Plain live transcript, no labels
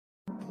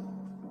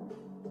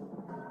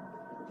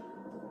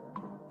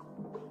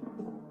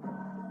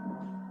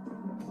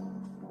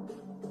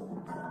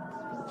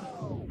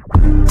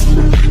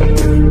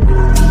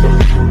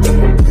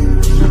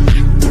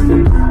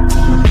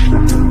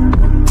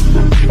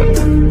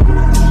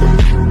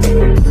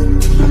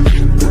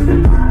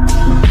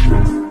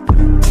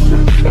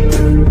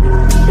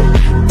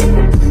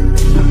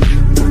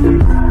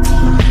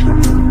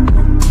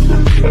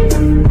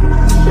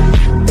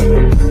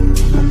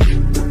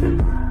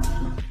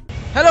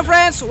Hello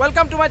friends,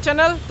 welcome to my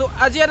channel. So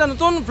আজি এটা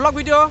নতুন vlog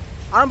video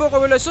আৰম্ভ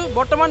কৰিব লৈছো।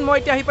 বৰ্তমান মই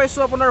এতিয়া আহি পাইছো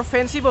আপোনাৰ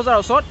ফেন্সি বজাৰ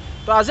ওচৰত।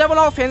 তো আজি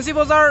আপোনালোকক ফেন্সি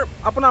বজাৰ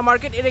আপোনাৰ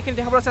মাৰ্কেট এৰিয়াখিনি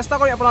দেখাবলৈ চেষ্টা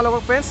কৰিম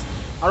আপোনালোকক ফ্ৰেন্ডছ।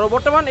 আৰু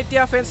বৰ্তমান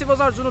এতিয়া ফেন্সি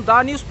বজাৰ যোনটো দা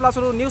নিউজ প্লাছ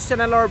আৰু নিউজ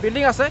চেনেলৰ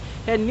বিল্ডিং আছে,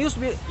 সেই নিউজ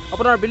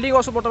আপোনাৰ বিল্ডিং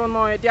ওচৰত বৰ্তমান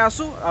মই এতিয়া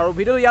আছো আৰু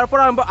ভিডিঅ' ইয়াৰ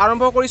পৰা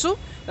আৰম্ভ কৰিছো।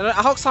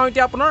 আহক চাওঁ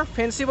এতিয়া আপোনাৰ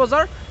ফেন্সি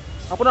বজাৰ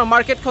আপোনাৰ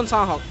মাৰ্কেটখন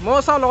চাওঁ আহক। মই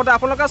চাওঁ লগতে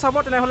আপোনালোকে চাব,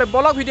 তেনেহ'লে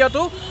বলক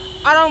ভিডিঅ'টো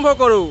আৰম্ভ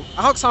কৰোঁ।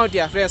 আহক চাওঁ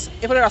এতিয়া ফ্ৰেণ্ডছ।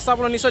 এইফালে ৰাস্তা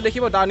আপোনাৰ নিশ্চয়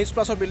দেখিব, দা নিউজ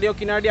প্লাছৰ বিল্ডিঙৰ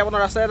কিনাৰেদি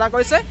আপোনাৰ ৰাস্তা এটা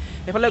গৈছে।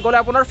 এইফালে গ'লে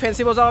আপোনাৰ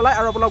ফেন্সি বজাৰ ওলাই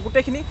আৰু আপোনাক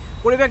গোটেইখিনি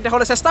পৰিৱেশ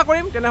দেখাবলৈ চেষ্টা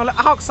কৰিম। তেনেহ'লে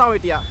আহক চাওঁ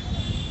এতিয়া।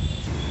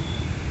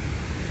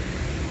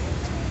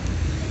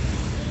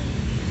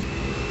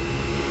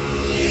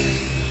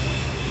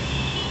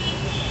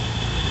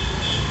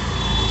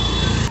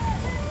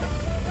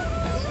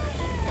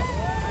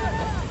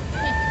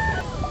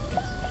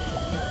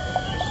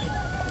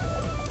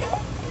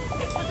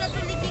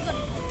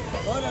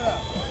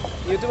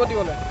 ইউটিউবত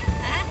দিবলৈ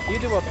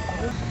ইউটিউবত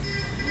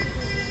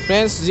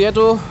ফ্ৰেণ্ডছ,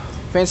 যিহেতু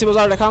ফেন্সি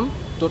বজাৰ দেখাম,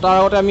 তো তাৰ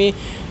আগতে আমি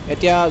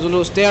এতিয়া যোনটো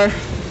ষ্টেয়াৰ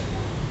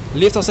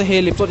লিফ্ট আছে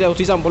সেই লিফ্টত এতিয়া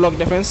উঠি যাম বলক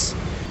এতিয়া ফ্ৰেণ্ডছ।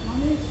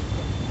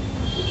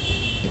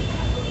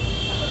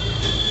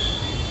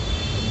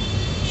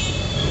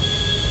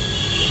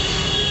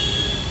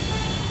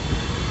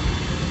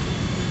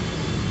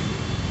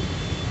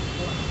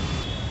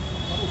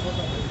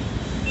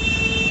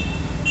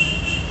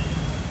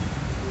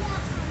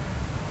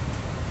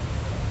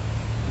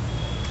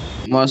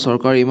 আমাৰ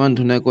চৰকাৰে ইমান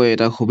ধুনীয়াকৈ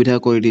এটা সুবিধা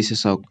কৰি দিছে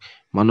চাওক,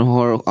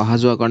 মানুহৰ অহা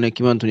যোৱাৰ কাৰণে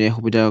কিমান ধুনীয়া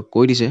সুবিধা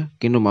কৰি দিছে,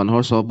 কিন্তু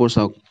মানুহৰ চববোৰ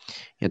চাওক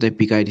ইয়াতে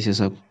পিকাই দিছে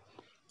চাওক।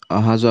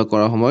 অহা যোৱা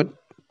কৰাৰ সময়ত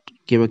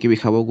কিবা কিবি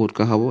খাব,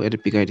 গুটখা খাব, ইয়াতে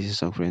পিকাই দিছে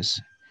চাওক ফ্ৰেণ্ডছ।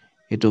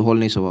 এইটো হ'ল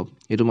নি স্বভাৱ,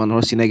 এইটো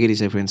মানুহৰ চিনাকি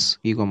দিছে ফ্ৰেণ্ডছ,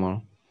 কি ক'ম আৰু।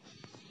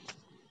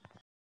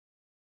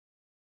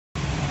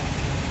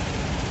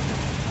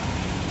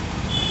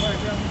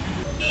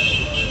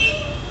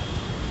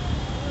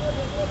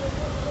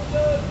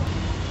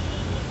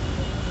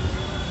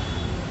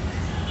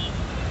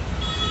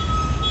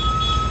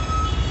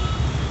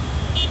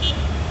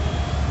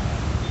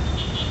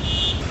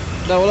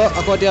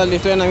 আকৌ এতিয়া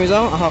লিফ্টেৰে নামি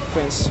যাওঁ, আহক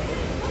ফ্ৰেণ্ডছ।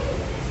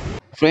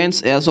 ফ্ৰেণ্ডছ,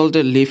 এয়া আচলতে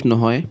লিফ্ট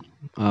নহয়,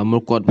 মোৰ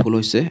কোৱাত ভুল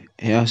হৈছে।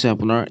 সেয়া হৈছে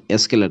আপোনাৰ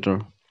এস্কেলেটৰ।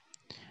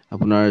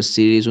 আপোনাৰ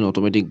চিৰি যোন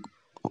অট'মেটিক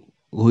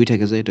ঘূৰি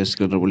থাকে যে, এইটো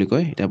এস্কেলেটৰ বুলি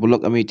কয়। এতিয়া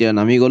বলক আমি এতিয়া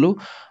নামি গ'লোঁ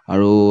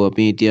আৰু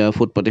আমি এতিয়া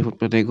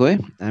ফুটপাতে গৈ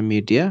আমি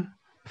এতিয়া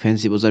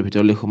ফেন্সি বজাৰ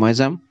ভিতৰলৈ সোমাই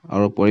যাম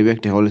আৰু পৰিৱেশ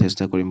দেখাবলৈ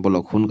চেষ্টা কৰিম।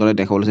 বলক সোনকালে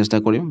দেখাবলৈ চেষ্টা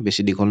কৰিম,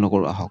 বেছি দীঘল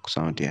নকৰোঁ, আহক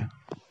চাওঁ এতিয়া।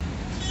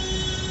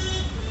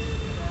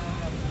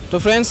 তো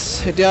ফ্ৰেণ্ডছ,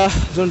 এতিয়া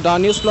যোন দা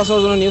নিউজ প্লাছৰ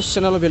যোন নিউজ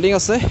চেনেলৰ বিল্ডিং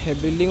আছে, সেই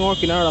বিল্ডিঙৰ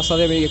কিনাৰৰ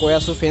ৰাস্তাৰে আমি গৈ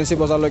আছোঁ ফেন্সি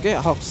বজাৰলৈকে।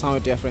 আহক চাওঁ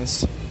এতিয়া ফ্ৰেণ্ডছ।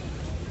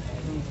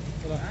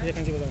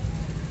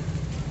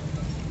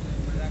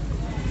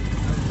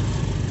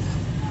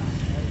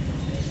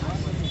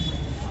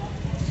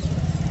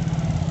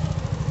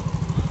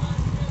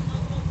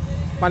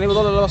 পানী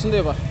বটল লৈ ল'বাচোন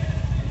দেই এবাৰ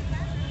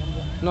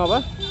নহ'বা।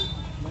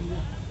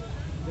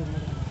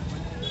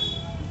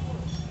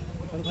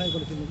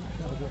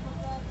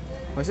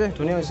 হৈছে,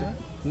 ধুনীয়া হৈছে,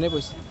 ধুনীয়া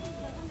পৰিছে।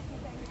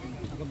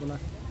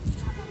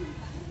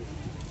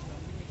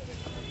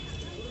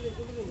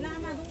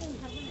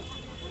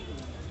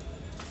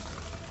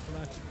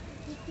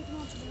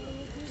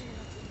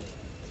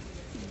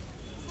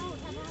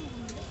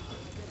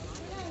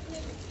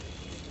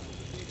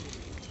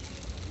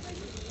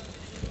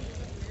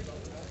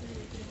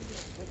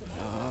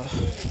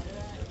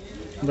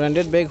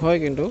 ব্ৰেণ্ডেড বেগ হয়,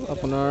 কিন্তু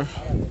আপোনাৰ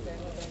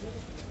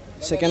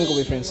ছেকেণ্ড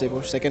কপি ফ্ৰেণ্ডছ,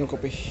 এইবোৰ ছেকেণ্ড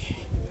কপি।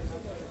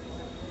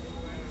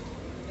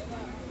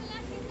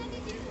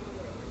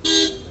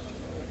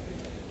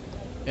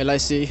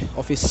 LIC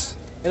অফিচ,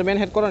 এইটো মেইন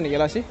হেডকোৱাৰ্টাৰ নেকি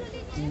LIC?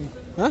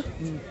 হা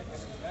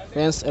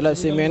ফ্ৰেণ্ডছ,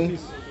 LIC মেইন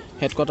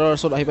হেডকোৱাৰ্টাৰৰ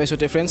ওচৰত আহি পাইছোঁ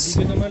এতিয়া ফ্ৰেণ্ডছ।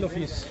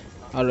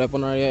 আৰু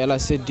আপোনাৰ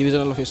LIC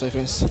ডিভিজনেল অফিচ হয়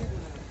ফ্ৰেণ্ডছ।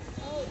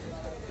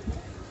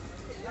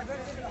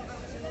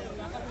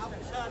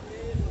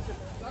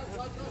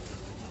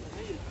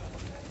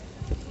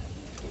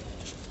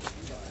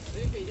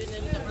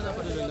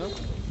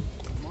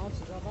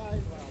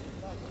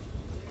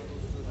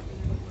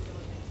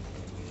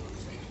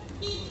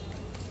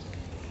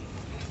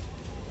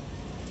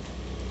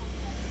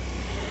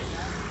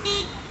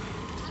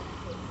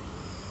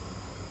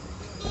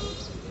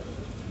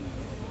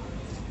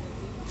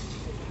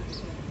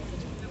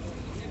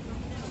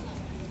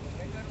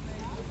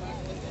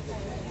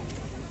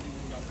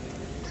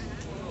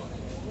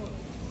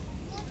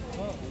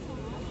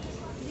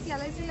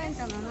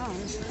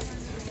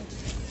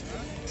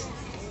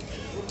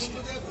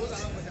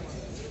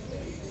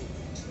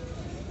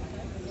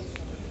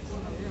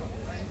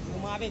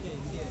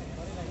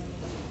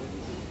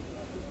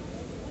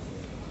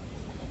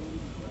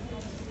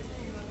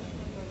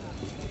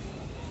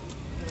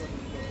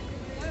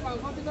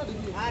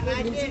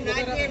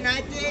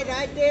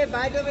 নাইতে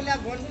বাইদেউবিলাক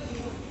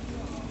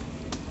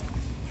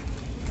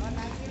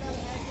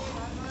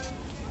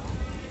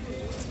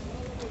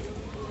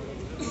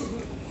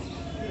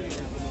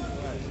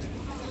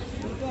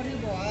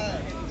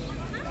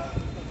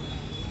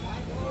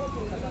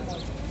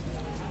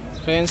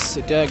ফ্ৰেণ্ডছ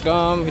এতিয়া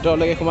একদম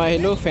ভিতৰলৈকে সোমাই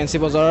আহিলোঁ ফেঞ্চি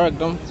বজাৰৰ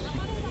একদম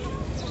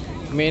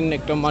মেইন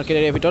একদম মাৰ্কেট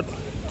এৰিয়াৰ ভিতৰত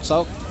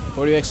চাওক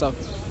পৰিৱেশ চাওক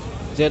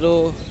যিহেতু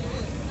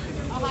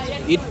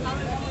ঈদ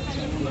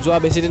যোৱা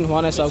বেছি দিন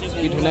হোৱা নাই চাওক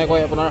কি ধুনীয়াকৈ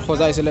আপোনাৰ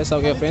সজাইছিলে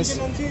চাওক ফ্ৰেণ্ডছ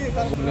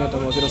ধুনীয়া এটা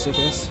মছজিদ আছে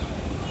ফ্ৰেণ্ডছ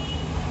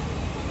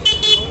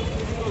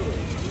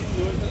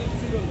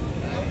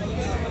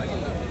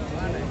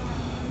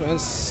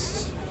ফ্ৰেণ্ডছ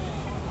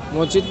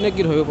মছজিদ নে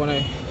কি ধৰিব পৰা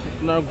নাই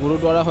আপোনাৰ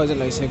গুৰুদ্বাৰা হয় যেন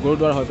লাগিছে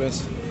গুৰুদ্বাৰা হয় ফ্ৰেণ্ডছ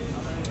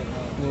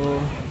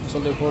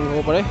আচলতে ভুল হ'ব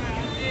পাৰে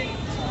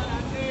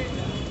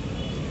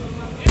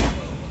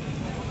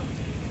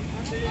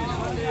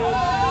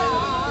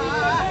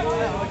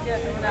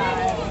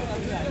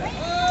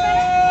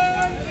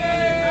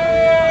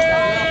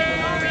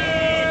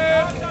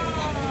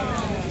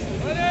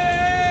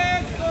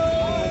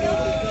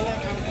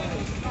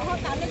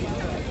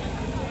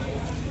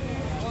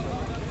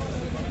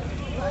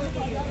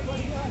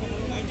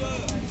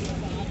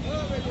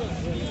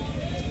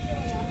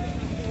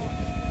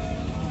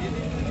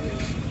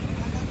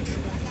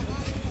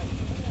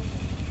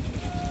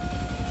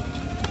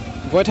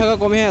গৈ থকা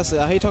কমহে আছে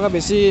আহি থকা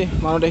বেছি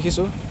মানুহ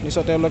দেখিছোঁ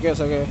নিশ্চয় তেওঁলোকে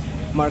চাগে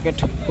মাৰ্কেট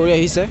কৰি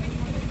আহিছে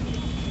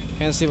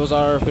ফেঞ্চি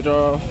বজাৰৰ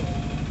ভিতৰৰ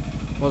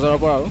বজাৰৰ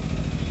পৰা আৰু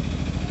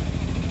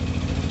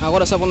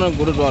আগত আছে আপোনাৰ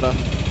গুৰুদ্বাৰা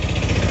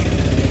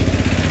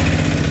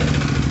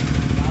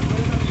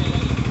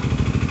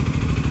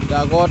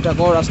আগত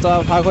আকৌ ৰাস্তা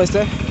ভাগ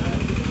হৈছে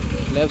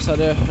লেফ্ট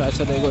চাইডে ৰাইট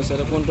চাইডে গৈছে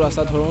কোনটো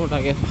ৰাস্তা ধৰোঁ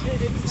তাকে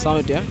চাওঁ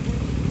এতিয়া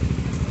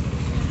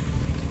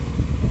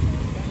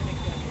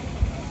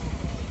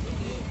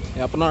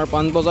আপোনাৰ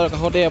পাণ বজাৰ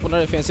কাষতে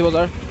আপোনাৰ ফেঞ্চি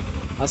বজাৰ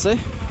আছে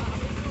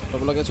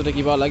আপোনালোকে যদি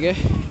কিবা লাগে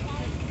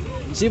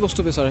যি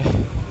বস্তু বিচাৰে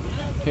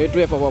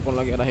সেইটোৱে পাব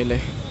আপোনালোকে ইয়াত আহিলে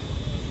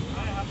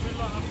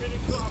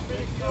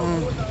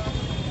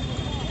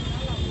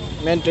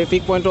মেইন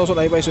ট্ৰেফিক পইণ্টৰ ওচৰত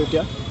আহি পাইছোঁ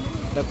এতিয়া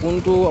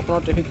কোনটো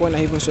আপোনাৰ ট্ৰেফিক পইণ্ট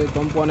আহি পাইছোঁ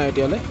গম পোৱা নাই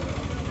এতিয়ালৈ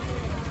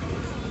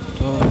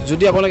তো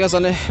যদি আপোনালোকে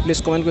জানে প্লিজ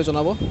কমেণ্ট কৰি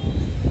জনাব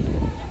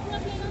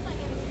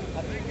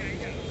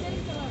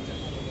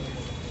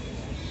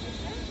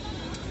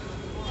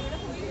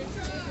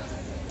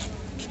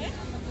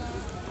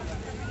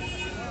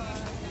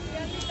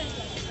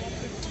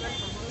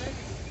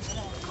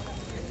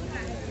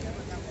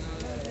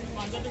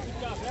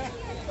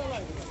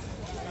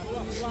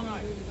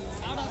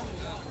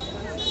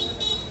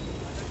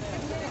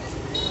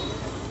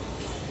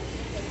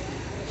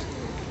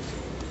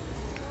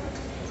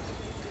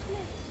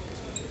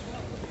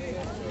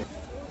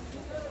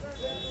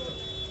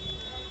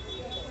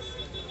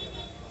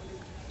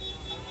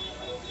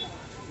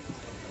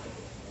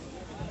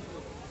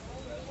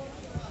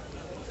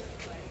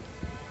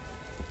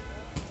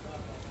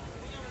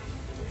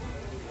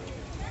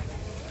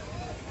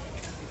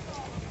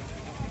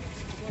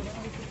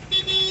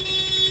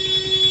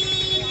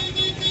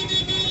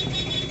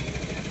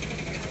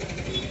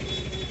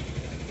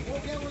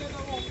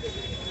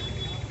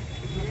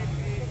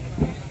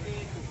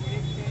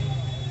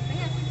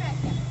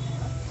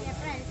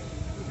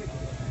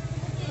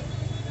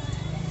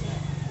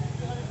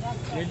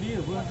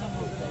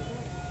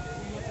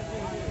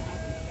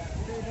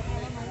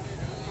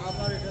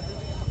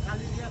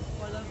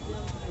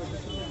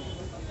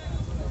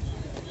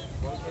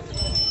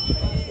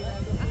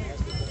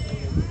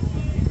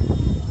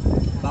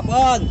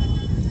Bapak.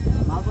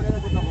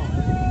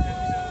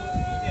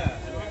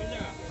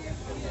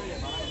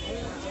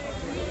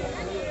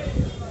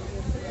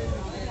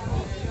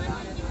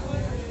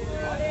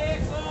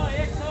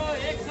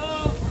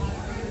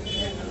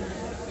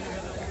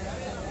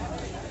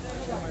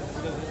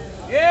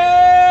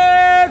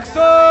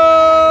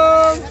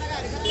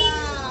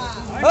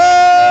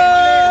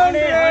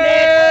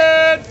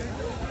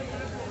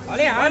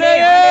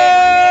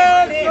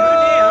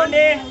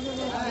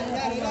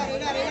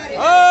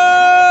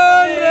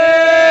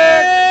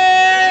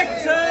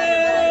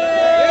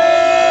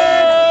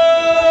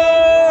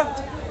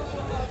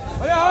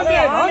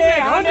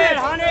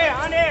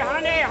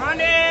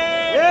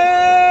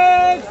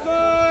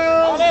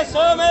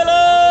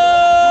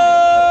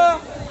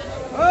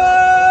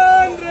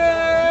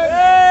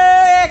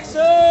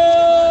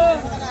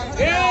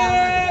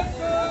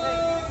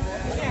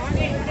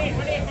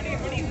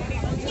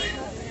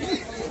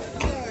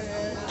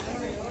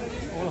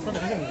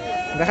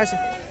 দেখাইছে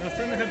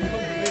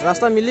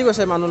ৰাস্তা মিলি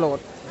গৈছে মানুহ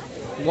লগত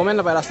গমে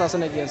নাপায় ৰাস্তা আছে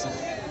নে কি আছে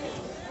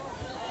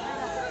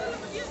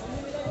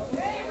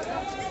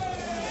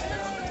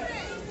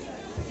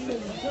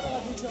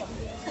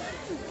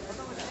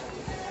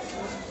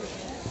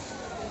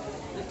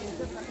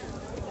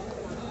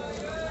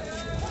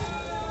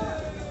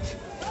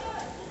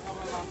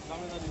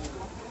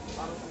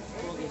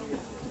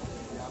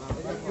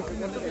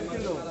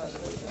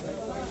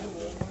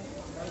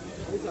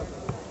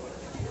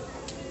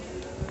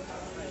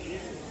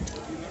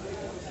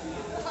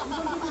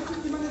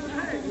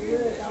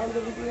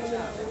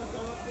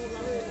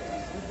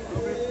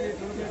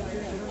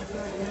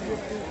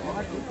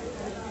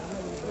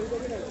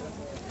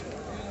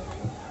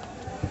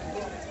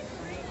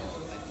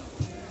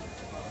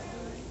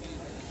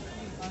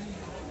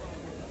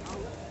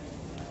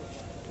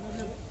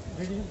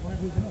Only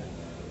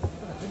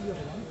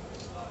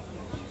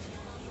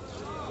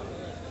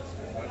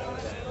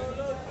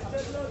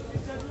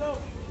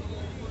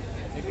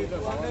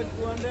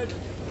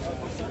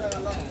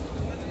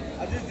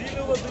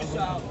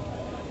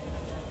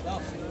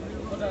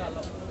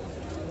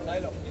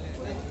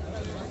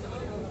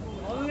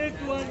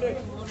 200.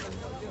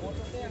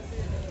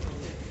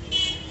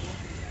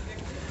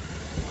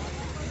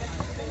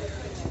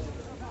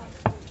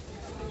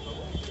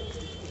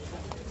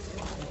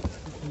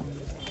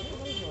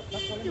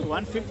 You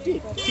 150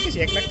 ঠিক আছে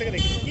 1 লাখ টাকা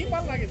রেখে কি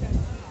পার লাগে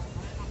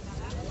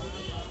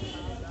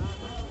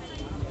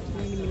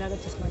মিলা के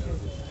चश्मा है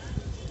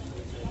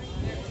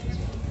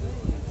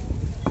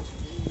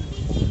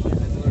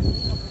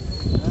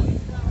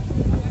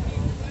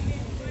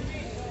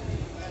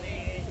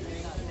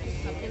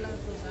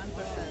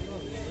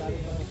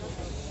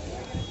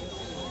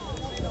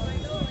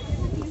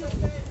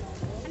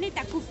Ini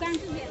tak bukan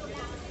tu dia.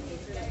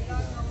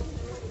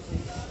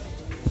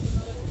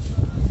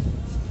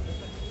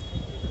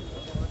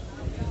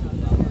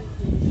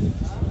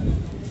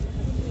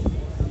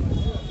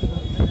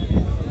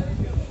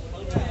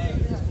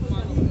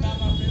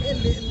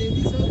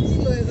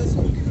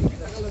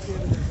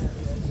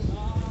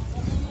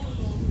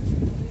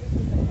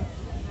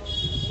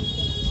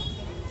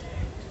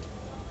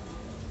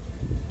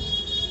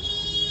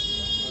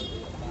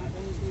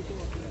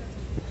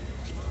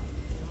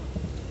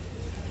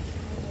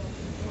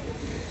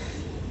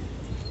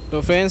 তো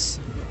ফ্ৰেণ্ডছ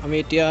আমি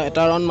এতিয়া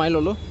এটা ৰাউণ্ড মাৰি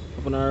ল'লোঁ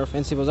আপোনাৰ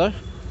ফেঞ্চি বজাৰ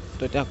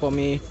তো এতিয়া আকৌ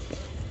আমি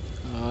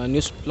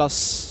নিউজ প্লাছ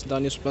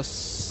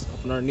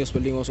আপোনাৰ নিউজ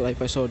বিল্ডিঙৰ ওচৰত আহি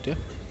পাইছোঁ এতিয়া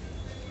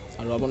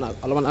আৰু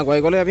অলপমান আগুৱাই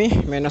গ'লে আমি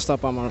মেইন ৰাস্তা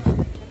পাম আৰু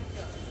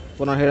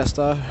আপোনাৰ সেই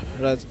ৰাস্তা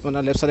মানে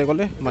লেফ্ট চাইডে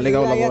গ'লে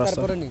মালিগাঁও ওলাব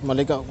ৰাস্তা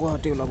মালিগাঁও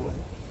গুৱাহাটী ওলাব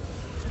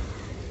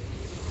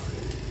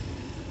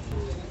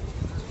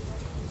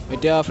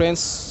এতিয়া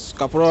ফ্ৰেণ্ডছ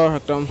কাপোৰৰ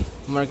একদম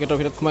মাৰ্কেটৰ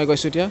ভিতৰত সোমাই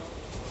গৈছোঁ এতিয়া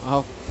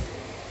আহক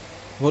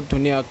বহুত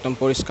ধুনীয়া একদম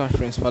পৰিষ্কাৰ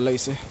ফ্ৰেণ্ডছ ভাল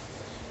লাগিছে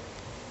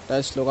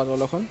টাইলছ লগা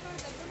তলখন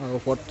আৰু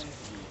ওপৰত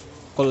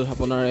অকল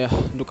আপোনাৰ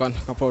দোকান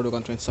কাপোৰৰ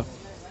দোকান ফ্ৰেণ্ডছ চাওক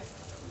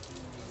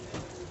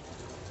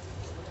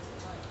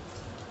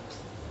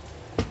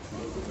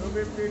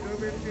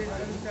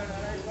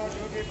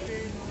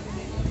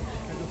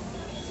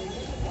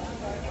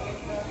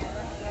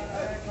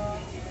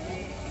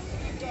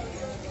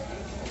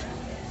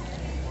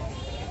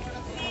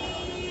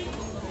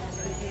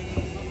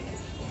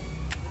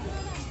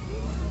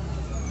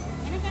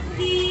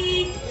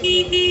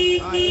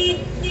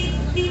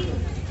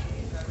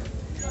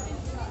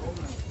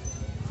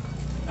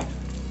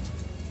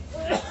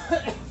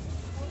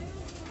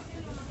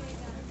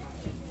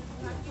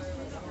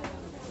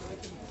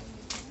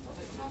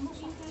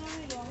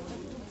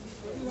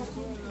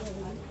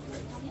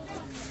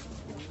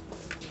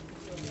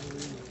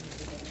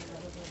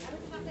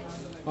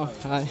Oh,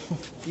 hi.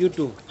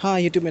 YouTube हाँ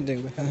YouTube में देख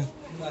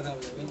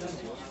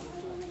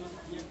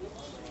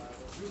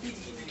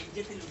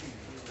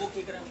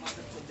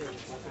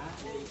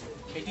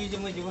এটি যে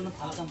মই জীবনত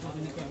ভাল কাম কৰি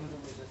নেকি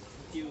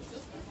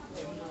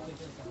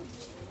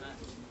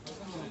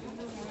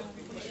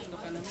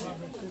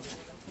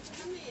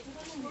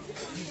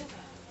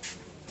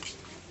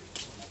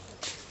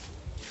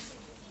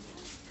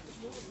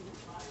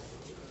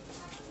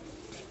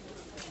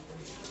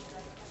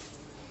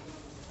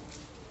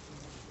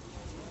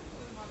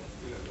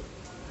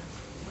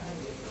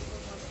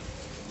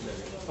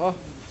Oh,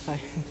 hi.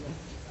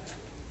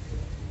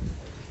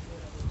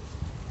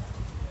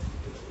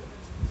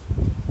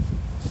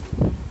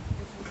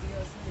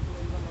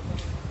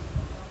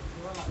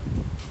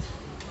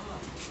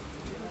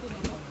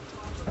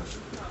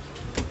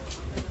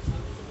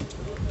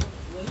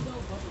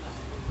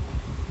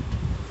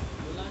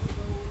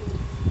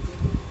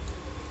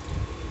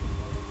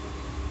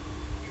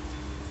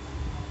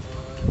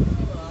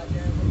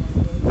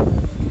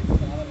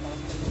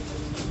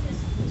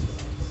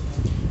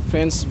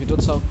 ফ্ৰেণ্ডছ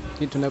ভিতৰত চাওক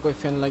কি ধুনীয়াকৈ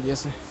ফেন লাগি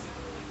আছে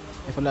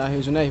এইফালে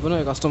যোনে আহিব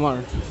নহয় কাষ্টমাৰ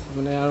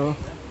মানে আৰু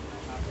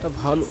এটা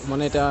ভাল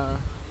মানে এতিয়া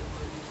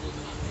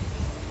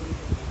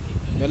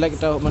বেলেগ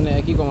এটা মানে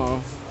কি ক'ম আৰু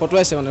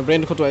খটুৱাইছে মানে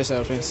ব্ৰেণ্ড খটুৱাইছে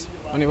আৰু ফ্ৰেণ্ডছ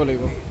মানিব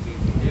লাগিব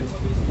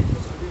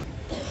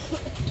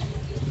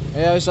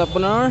এয়া হৈছে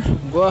আপোনাৰ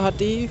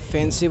গুৱাহাটী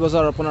ফেঞ্চি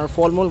বজাৰ আপোনাৰ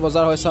ফল মূল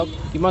বজাৰ হয় চাওক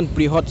কিমান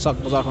বৃহৎ চাওক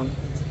বজাৰখন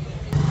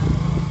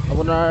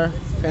আপোনাৰ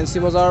ফেঞ্চি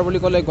বজাৰ বুলি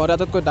ক'লে গুৱাহাটী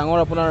আটাইতকৈ ডাঙৰ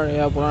আপোনাৰ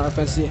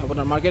ফেঞ্চি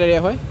আপোনাৰ মাৰ্কেট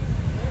এৰিয়া হয়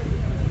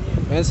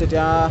ফ্ৰেণ্ডছ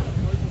এতিয়া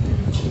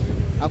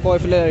আকৌ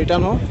এইফালে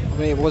ৰিটাৰ্ণ হওঁ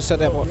আমি অপ'জিট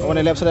চাইডে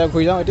মানে লেফ্ট চাইডে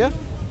ঘূৰি যাওঁ এতিয়া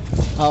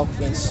আহক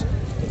ফ্ৰেণ্ডছ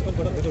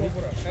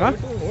হা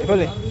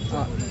এইফালে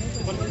অঁ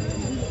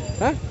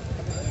হা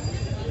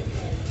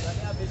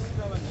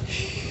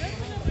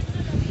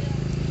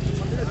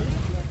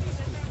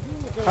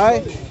हाय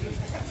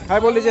हाय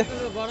बोल लीजिए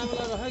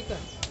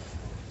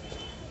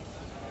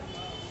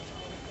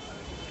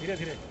धीरे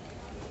धीरे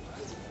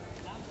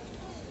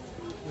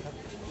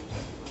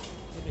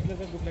देखने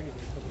से दुख लगी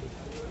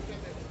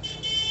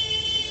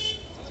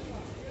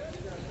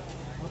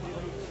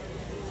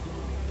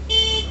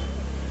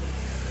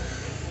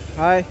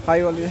हाय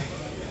हाय बोल लीजिए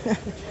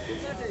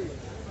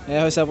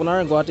এয়া হৈছে আপোনাৰ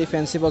গুৱাহাটী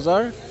ফেঞ্চি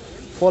বজাৰ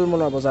ফল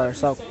মূলৰ বজাৰ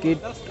চাওক কি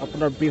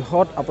আপোনাৰ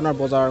বৃহৎ আপোনাৰ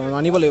বজাৰ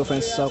মানিব লাগিব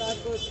ফ্ৰেণ্ডছ চাওক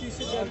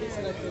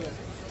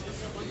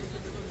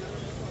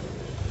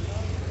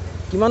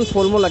কিমান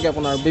ফল মূল লাগে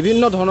আপোনাৰ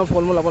বিভিন্ন ধৰণৰ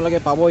ফল মূল আপোনালোকে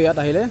পাব ইয়াত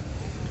আহিলে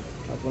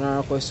আপোনাৰ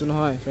কৈছোঁ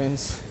নহয়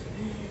ফ্ৰেণ্ডছ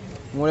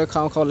মোৰে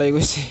খাওঁ খাওঁ লাগি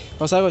গৈছে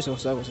সঁচা কৈছোঁ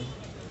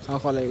খাওঁ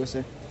খাওঁ লাগি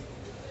গৈছে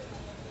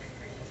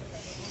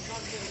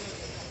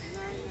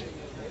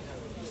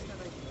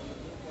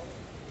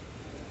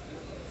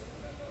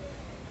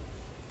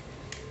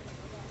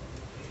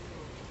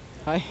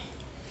হাই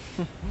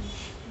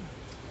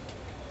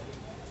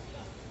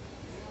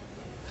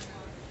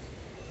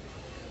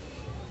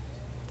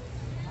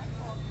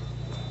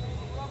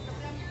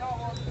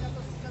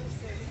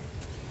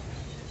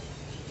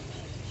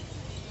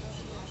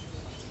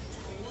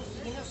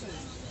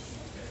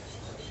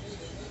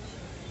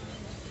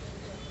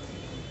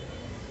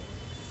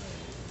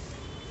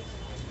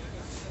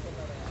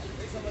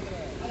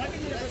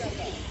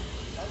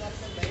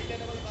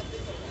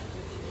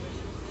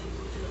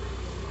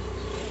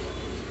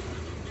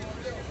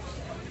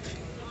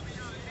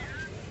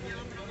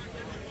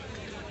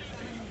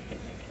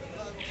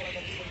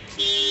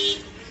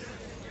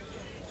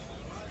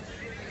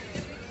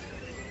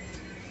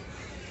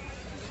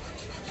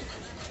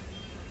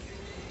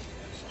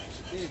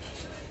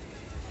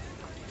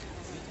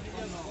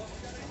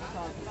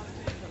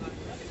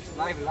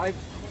लाइव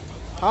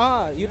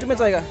हाँ यूट्यूब में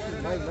जाएगा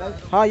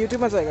हाँ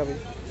यूट्यूब में जाएगा अभी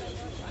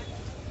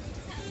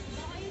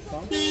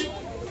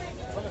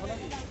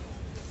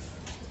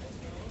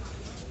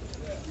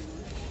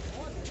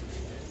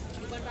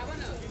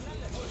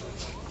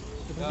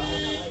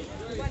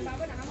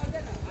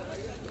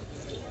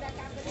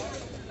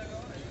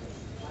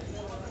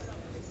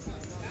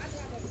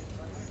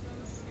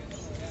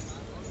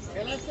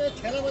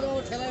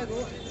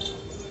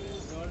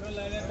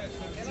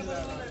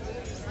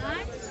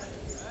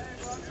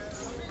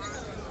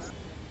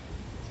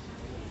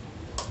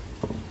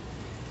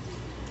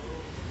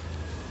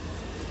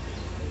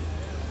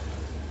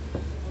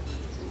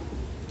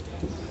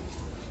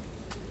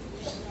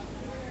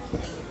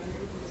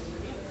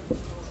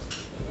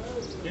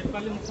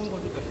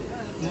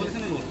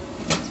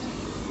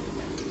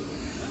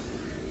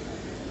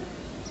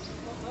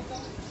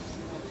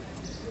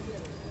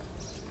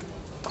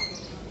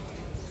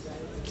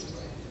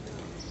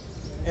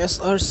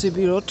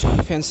SRCB रोड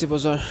फैंसी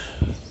बाजार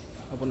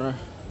अपना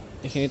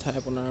ये ठाई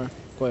अपना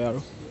कय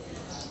और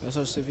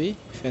SRCB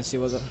फैंसी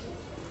बाजार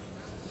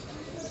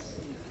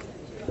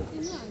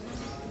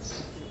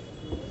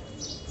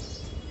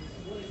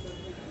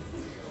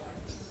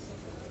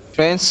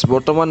ফ্ৰেণ্ডছ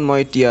বৰ্তমান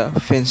মই এতিয়া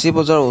ফেঞ্চি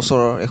বজাৰৰ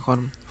ওচৰৰ এখন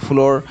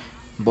ফুলৰ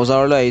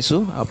বজাৰলৈ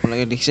আহিছোঁ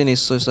আপোনালোকে দেখিছে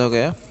নিশ্চয় চাওক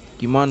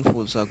কিমান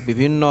ফুল চাওক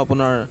বিভিন্ন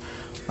আপোনাৰ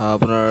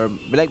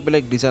বেলেগ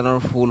বেলেগ ডিজাইনৰ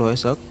ফুল হয়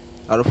চাওক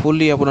আৰু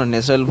ফুললি আপোনাৰ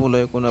নেচাৰেল ফুল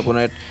হয় কোনো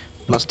আপোনাৰ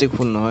প্লাষ্টিক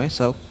ফুল নহয়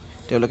চাওক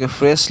তেওঁলোকে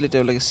ফ্ৰেছলি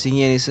তেওঁলোকে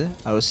ছিঙি আনিছে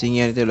আৰু ছিঙি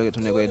আনি তেওঁলোকে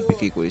ধুনীয়াকৈ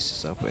বিক্ৰী কৰিছে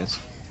চাওক ফ্ৰেণ্ডছ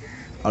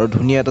আৰু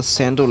ধুনীয়া এটা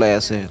চেণ্ট ওলাই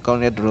আছে কাৰণ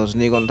ইয়াত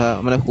ৰজনীগন্ধা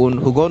মানে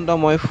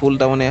সুগন্ধময় ফুল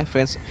তাৰমানে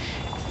ফ্ৰেণ্ডছ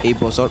এই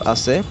বজাৰত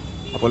আছে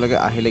আপোনালোকে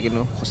আহিলে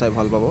কিন্তু সঁচাই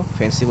ভাল পাব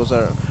ফেঞ্চি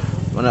বজাৰ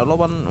মানে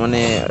অলপমান মানে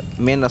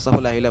মেইন ৰাস্তা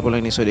ফালে আহিলে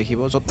আপোনালোকে নিশ্চয় দেখিব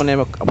য'ত মানে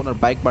আপোনাৰ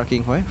বাইক পাৰ্কিং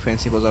হয়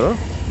ফেঞ্চি বজাৰৰ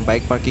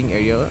বাইক পাৰ্কিং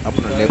এৰিয়াৰ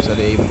আপোনাৰ লেফ্ট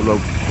চাইডে এই ফুলৰ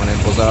মানে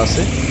বজাৰ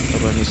আছে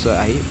আপোনালোকে নিশ্চয়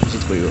আহি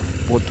ভিজিট কৰিব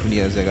বহুত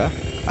ধুনীয়া জেগা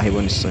আহিব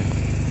নিশ্চয়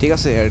ঠিক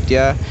আছে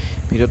এতিয়া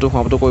ভিডিঅ'টো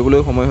সমাপ্ত কৰিবলৈ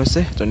সময়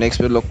হৈছে তো নেক্সট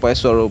ভিডিঅ'ত লগ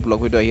পাইছোঁ আৰু ব্লগ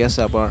ভিডিঅ' আহি আছে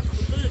আপোনাৰ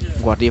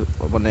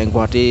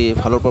গুৱাহাটী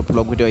ফালৰ পৰা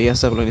ব্লগ ভিডিঅ' আহি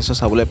আছে আপোনালোকে নিশ্চয়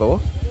চাবলৈ পাব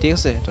ঠিক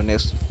আছে তো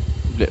নেক্সট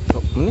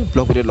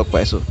ব্লগ ভিডিঅ'ত লগ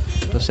পাইছোঁ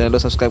তো চেনেলটো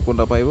ছাবস্ক্ৰাইব কৰি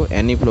নাপাহিব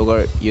এনি ব্লগাৰ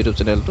ইউটিউব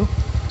চেনেলটো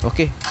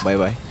okay bye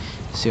bye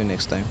C U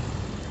next time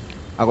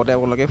আগতে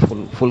আপোনালোকে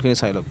ফুলখিনি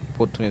চাই লওক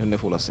বহুত ধুনীয়া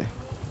ধুনীয়া ফুল আছে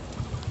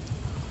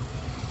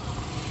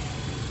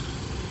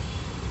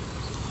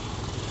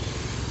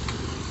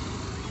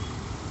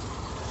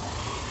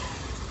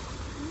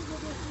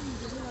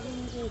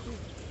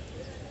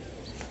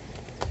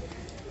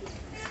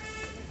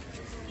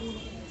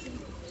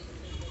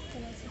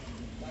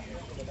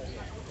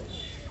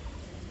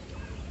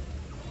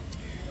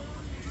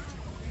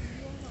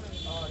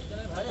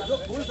जो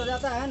फूल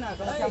सजाता है ना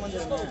कलशा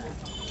मंदिर में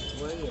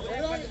वही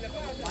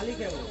मालिक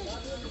है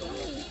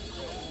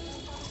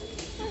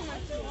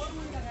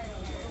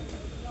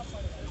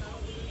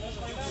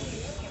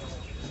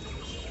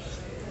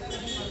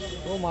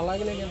वो माला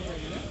के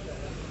लेके